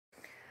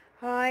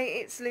Hi,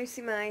 it's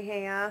Lucy-Mae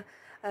here.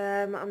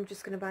 I'm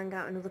just going to bang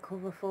out another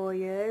cover for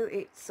you.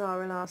 It's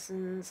Zara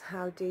Larson's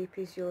How Deep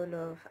Is Your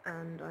Love,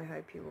 and I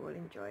hope you all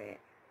enjoy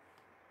it.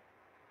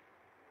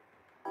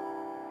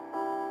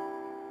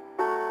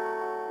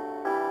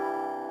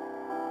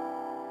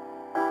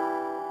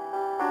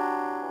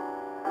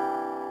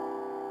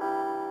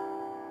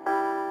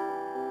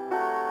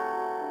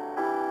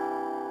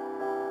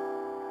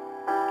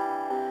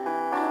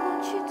 I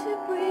want you to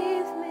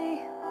breathe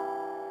me.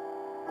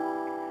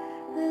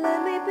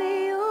 Let me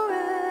be your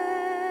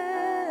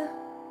air.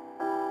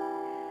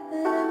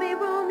 Let me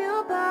roam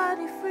your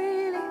body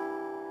freely.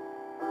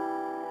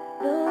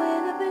 No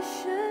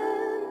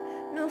inhibition,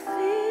 no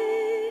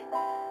fear.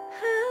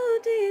 How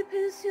deep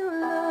is your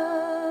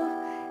love?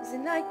 Is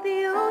it like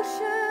the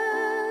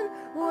ocean?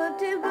 What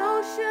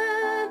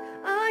devotion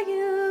are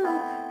you?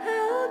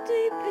 How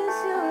deep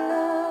is your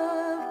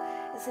love?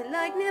 Is it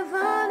like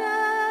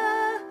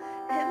nirvana?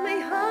 Hit me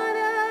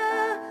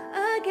harder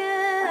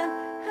again.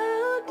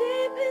 How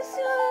deep is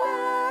your love?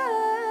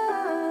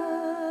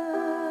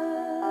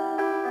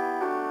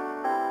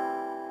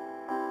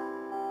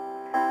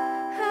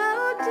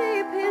 How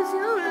deep is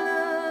your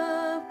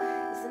love?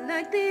 Is it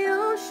like the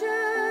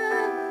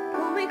ocean?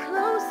 Pull me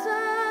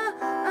closer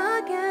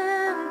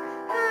again.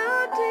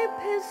 How deep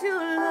is your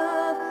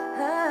love?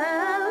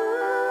 How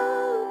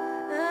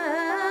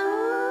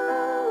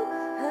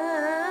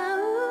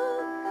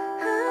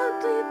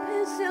deep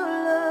is your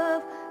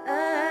love?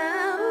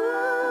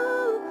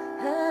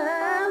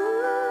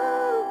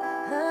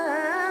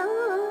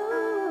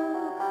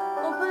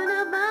 Open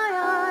up my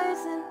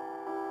eyes and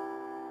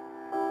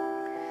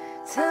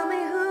tell me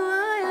who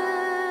I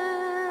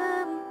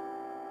am.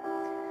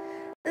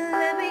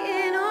 Let me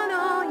in on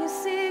all your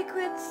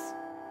secrets.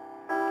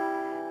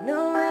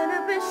 No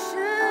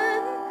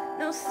inhibition,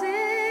 no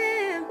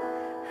sin.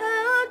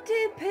 How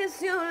deep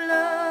is your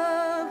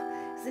love?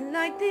 Is it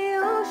like the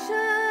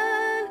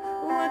ocean?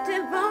 What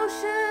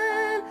devotion